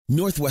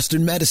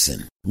Northwestern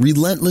Medicine,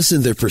 relentless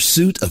in their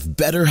pursuit of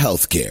better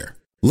healthcare.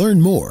 Learn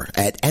more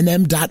at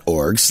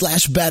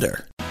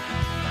nm.org/better.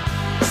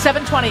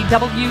 720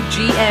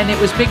 WGN. It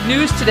was big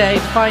news today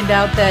to find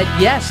out that,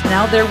 yes,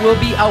 now there will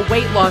be a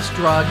weight loss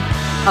drug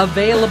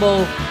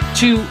available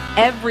to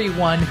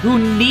everyone who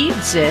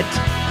needs it.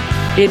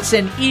 It's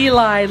an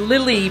Eli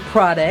Lilly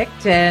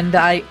product, and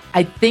I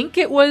think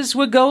it was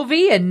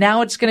Wegovy, and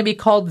now it's going to be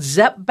called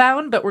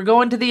Zepbound, but we're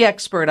going to the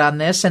expert on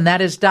this, and that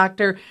is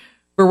Dr.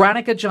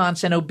 Veronica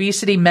Johnson,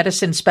 obesity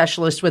medicine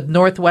specialist with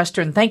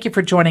Northwestern. Thank you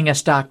for joining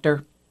us,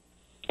 doctor.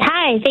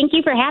 Hi, thank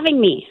you for having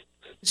me.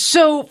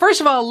 So,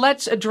 first of all,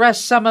 let's address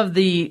some of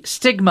the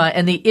stigma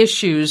and the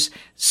issues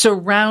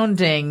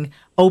surrounding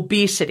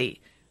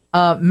obesity.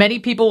 Many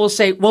people will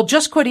say, well,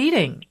 just quit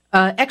eating,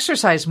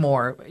 exercise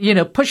more,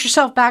 push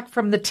yourself back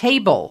from the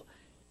table.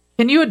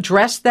 Can you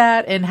address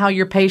that and how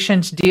your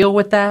patients deal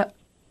with that?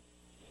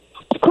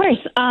 Of course.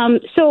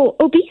 So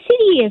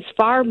obesity is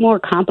far more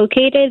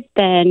complicated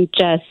than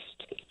just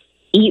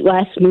eat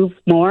less, move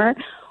more.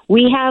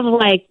 We have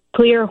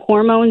clear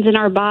hormones in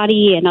our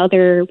body and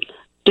other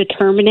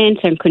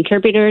determinants and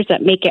contributors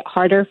that make it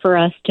harder for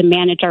us to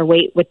manage our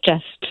weight with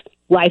just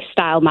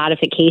lifestyle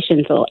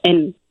modifications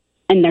in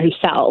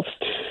themselves.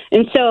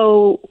 And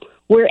so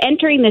we're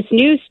entering this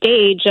new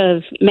stage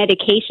of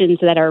medications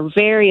that are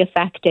very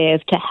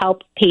effective to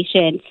help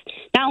patients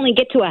not only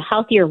get to a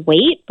healthier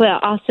weight,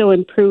 but also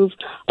improve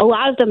a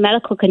lot of the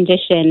medical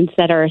conditions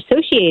that are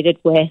associated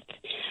with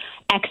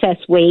excess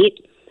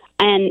weight.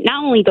 And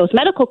not only those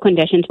medical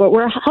conditions, but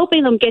we're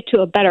helping them get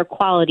to a better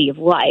quality of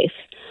life,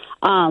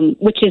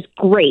 which is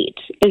great.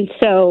 And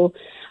so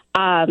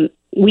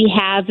we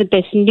have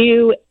this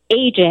new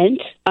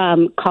agent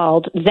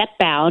called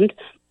Zepbound,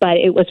 but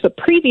it was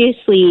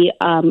previously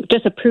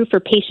just approved for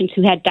patients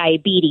who had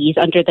diabetes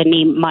under the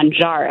name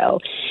Mounjaro.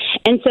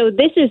 And so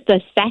this is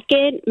the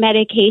second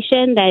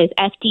medication that is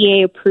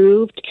FDA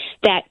approved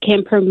that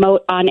can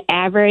promote on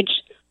average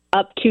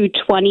up to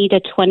 20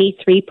 to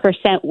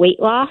 23% weight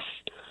loss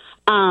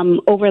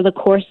over the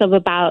course of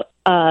about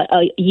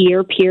a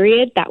year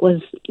period. That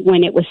was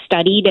when it was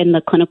studied in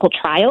the clinical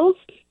trials.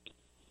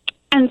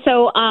 And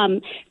so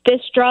this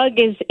drug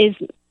is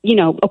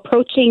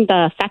approaching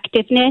the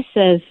effectiveness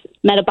of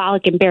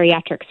metabolic and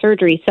bariatric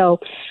surgery. So,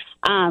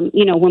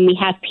 when we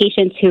have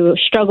patients who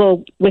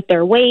struggle with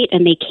their weight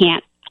and they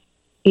can't,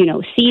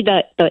 see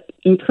the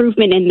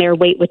improvement in their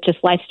weight with just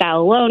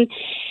lifestyle alone,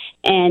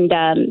 and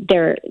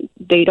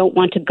they don't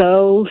want to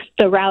go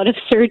the route of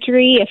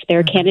surgery if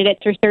they're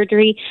candidates for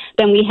surgery,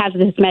 then we have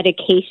this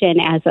medication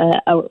as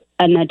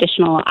an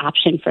additional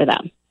option for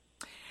them.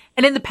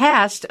 And in the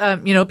past,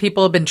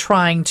 people have been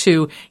trying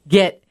to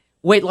get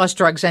weight loss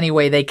drugs any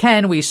way they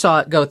can. We saw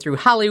it go through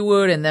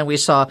Hollywood, and then we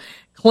saw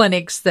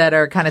clinics that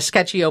are kind of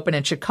sketchy open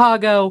in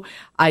Chicago.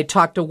 I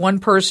talked to one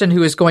person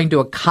who is going to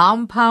a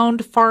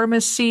compound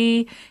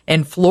pharmacy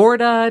in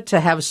Florida to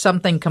have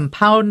something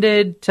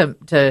compounded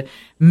to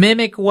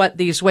mimic what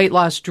these weight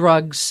loss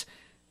drugs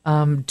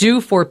do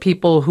for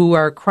people who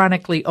are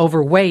chronically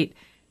overweight.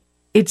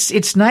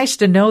 It's nice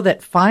to know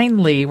that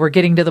finally we're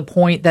getting to the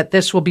point that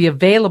this will be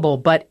available,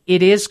 but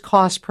it is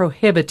cost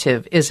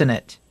prohibitive, isn't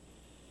it?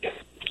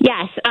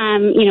 Yes,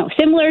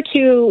 similar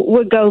to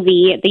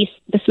Wegovy,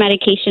 this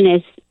medication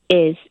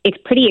it's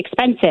pretty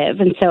expensive,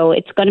 and so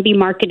it's going to be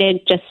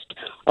marketed just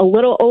a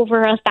little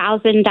over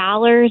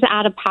 $1,000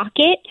 out of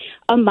pocket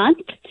a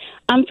month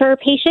for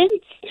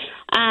patients.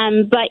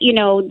 But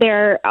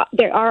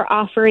they are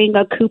offering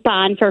a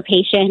coupon for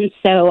patients,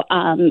 so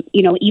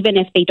even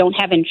if they don't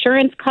have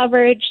insurance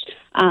coverage,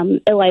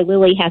 Eli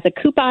Lilly has a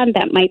coupon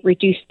that might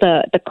reduce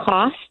the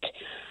cost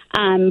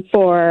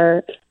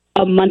for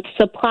a month's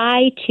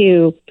supply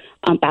to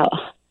about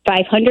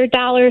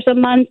 $500 a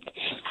month.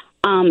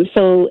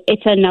 So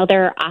it's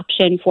another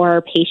option for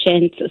our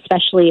patients,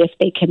 especially if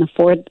they can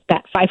afford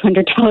that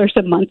 $500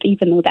 a month,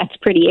 even though that's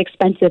pretty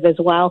expensive as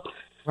well.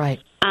 Right.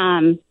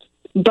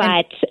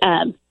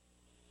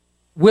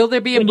 Will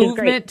there be a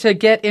movement to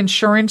get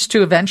insurance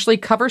to eventually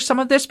cover some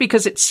of this?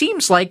 Because it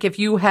seems like if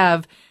you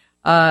have,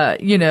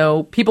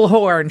 people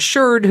who are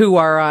insured, who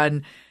are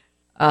on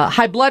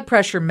high blood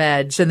pressure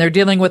meds, and they're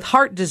dealing with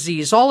heart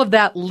disease, all of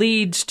that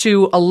leads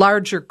to a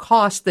larger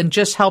cost than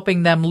just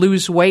helping them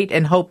lose weight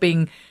and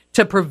hoping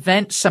to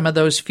prevent some of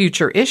those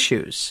future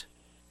issues.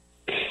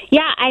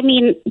 Yeah,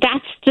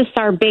 that's just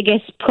our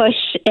biggest push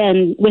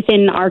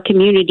within our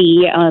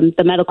community,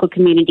 the medical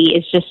community,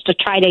 is just to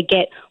try to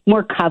get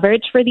more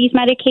coverage for these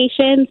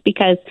medications,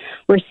 because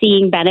we're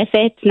seeing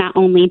benefits not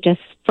only just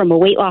from a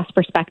weight loss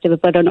perspective,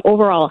 but an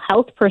overall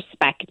health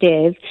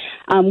perspective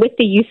with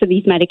the use of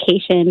these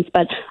medications.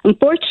 But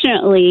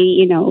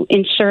unfortunately,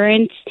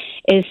 insurance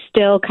is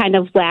still kind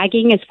of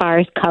lagging as far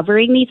as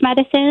covering these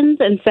medicines.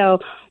 And so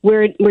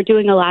we're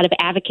doing a lot of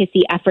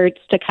advocacy efforts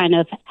to kind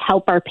of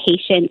help our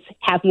patients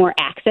have more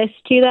access access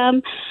to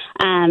them.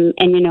 And,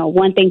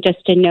 one thing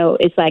just to note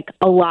is like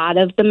a lot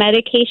of the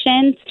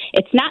medications,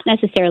 it's not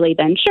necessarily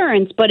the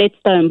insurance, but it's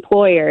the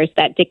employers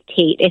that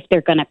dictate if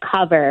they're going to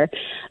cover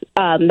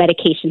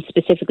medications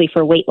specifically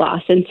for weight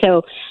loss. And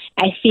so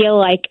I feel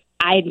like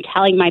I'm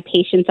telling my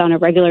patients on a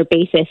regular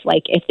basis,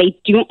 like if they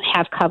don't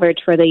have coverage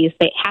for these,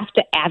 they have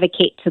to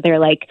advocate to their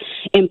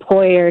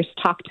employers,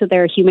 talk to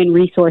their human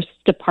resource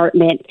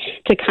department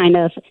to kind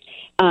of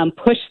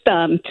push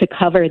them to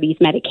cover these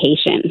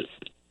medications.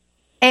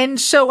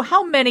 And so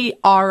how many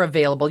are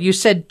available? You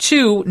said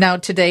 2. Now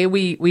today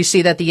we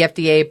see that the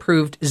FDA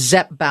approved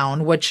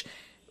Zepbound, which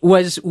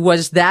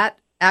was that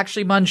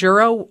actually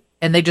Mounjaro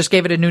and they just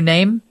gave it a new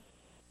name?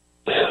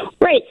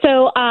 Right.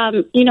 So,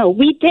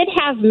 we did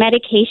have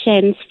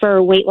medications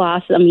for weight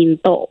loss. I mean,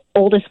 the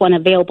oldest one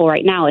available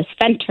right now is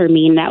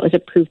phentermine that was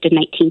approved in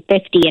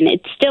 1950, and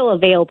it's still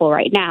available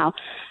right now.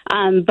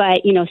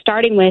 But,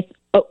 starting with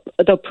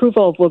the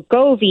approval of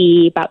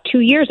Wegovy about 2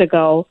 years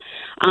ago,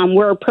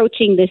 we're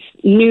approaching this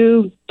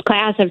new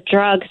class of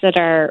drugs that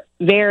are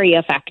very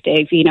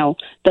effective.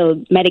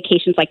 The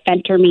medications like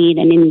phentermine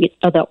and in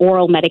the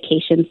oral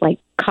medications like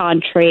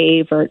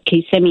Contrave or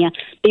Qsymia,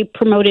 they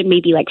promoted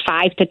maybe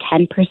 5 to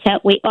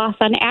 10% weight loss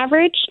on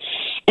average.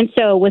 And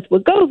so with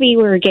Wegovy,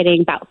 we're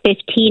getting about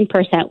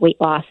 15% weight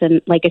loss.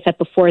 And like I said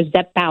before,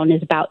 Zepbound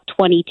is about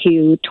 20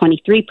 to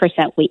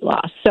 23% weight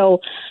loss.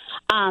 So,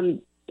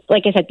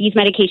 like I said, these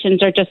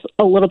medications are just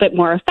a little bit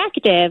more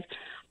effective.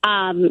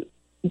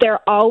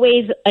 They're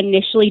always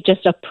initially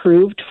just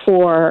approved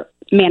for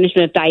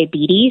management of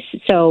diabetes.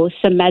 So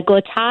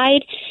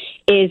semaglutide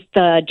is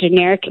the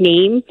generic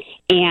name,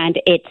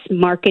 and it's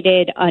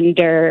marketed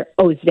under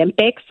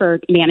Ozempic for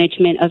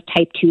management of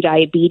type 2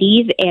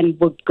 diabetes, and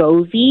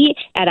Wegovy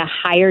at a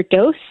higher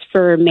dose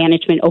for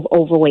management of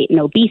overweight and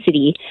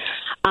obesity.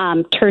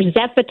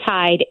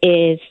 Tirzepatide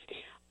is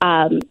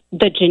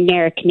the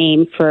generic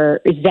name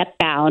for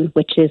Zepbound,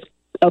 which is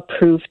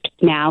approved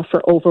now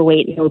for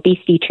overweight and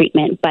obesity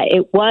treatment, but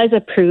it was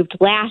approved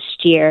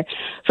last year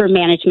for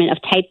management of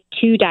type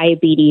 2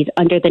 diabetes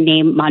under the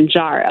name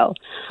Mounjaro.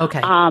 Okay.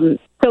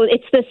 So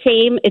it's the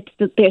same. It's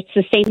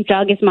the same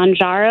drug as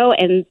Mounjaro,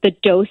 and the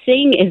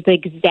dosing is the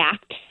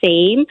exact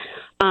same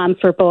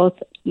for both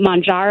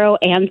Mounjaro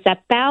and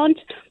Zepbound,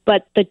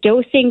 but the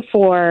dosing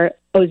for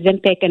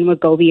Ozempic and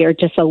Wegovy are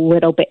just a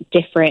little bit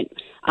different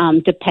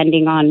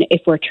depending on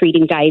if we're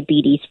treating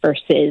diabetes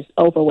versus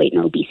overweight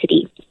and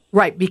obesity.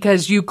 Right,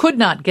 because you could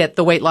not get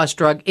the weight loss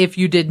drug if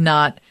you did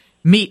not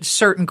meet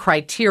certain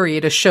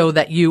criteria to show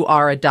that you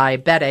are a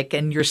diabetic.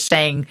 And you're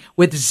saying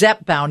with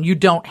Zepbound, you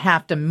don't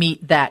have to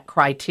meet that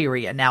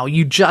criteria. Now,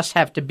 you just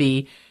have to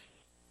be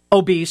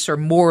obese or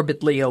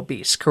morbidly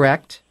obese,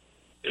 correct?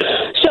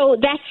 So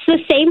that's the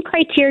same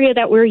criteria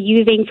that we're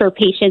using for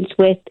patients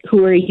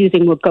who are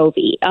using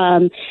Wegovy.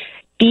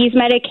 These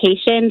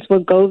medications,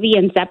 Wegovy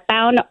and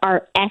Zepbound,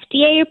 are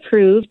FDA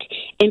approved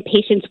in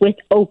patients with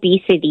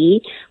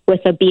obesity with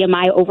a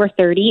BMI over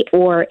 30,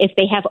 or if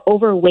they have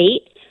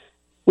overweight,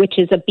 which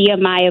is a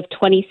BMI of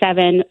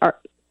 27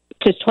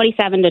 to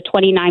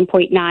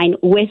 29.9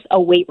 with a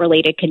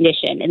weight-related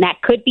condition. And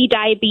that could be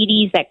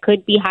diabetes, that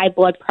could be high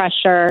blood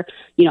pressure,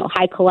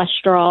 high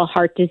cholesterol,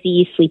 heart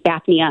disease, sleep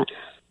apnea.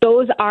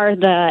 Those are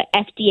the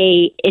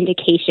FDA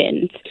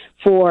indications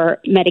for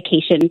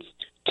medications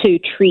to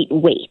treat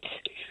weight.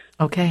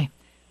 Okay.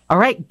 All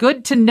right.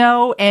 Good to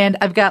know. And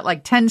I've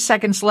got 10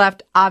 seconds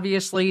left.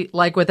 Obviously,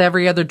 like with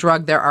every other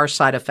drug, there are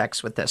side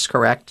effects with this,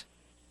 correct?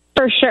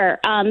 For sure.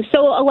 So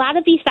a lot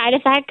of these side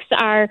effects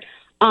are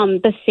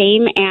the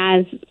same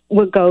as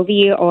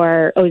Wegovy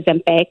or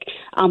Ozempic,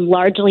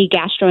 largely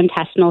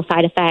gastrointestinal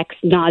side effects,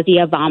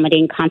 nausea,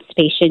 vomiting,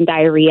 constipation,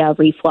 diarrhea,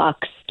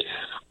 reflux.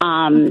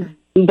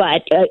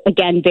 But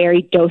again,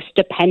 very dose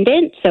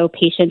dependent. So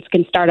patients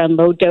can start on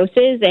low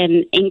doses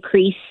and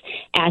increase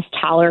as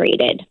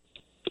tolerated.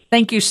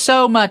 Thank you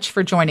so much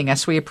for joining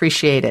us. We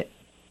appreciate it.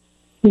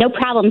 No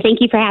problem. Thank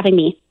you for having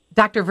me.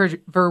 Dr.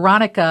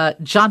 Veronica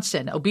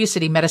Johnson,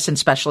 obesity medicine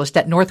specialist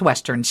at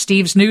Northwestern.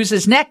 Steve's News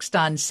is next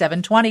on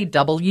 720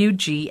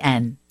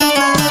 WGN.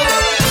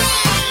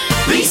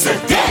 Lisa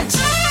Dent,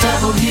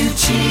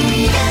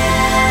 WGN.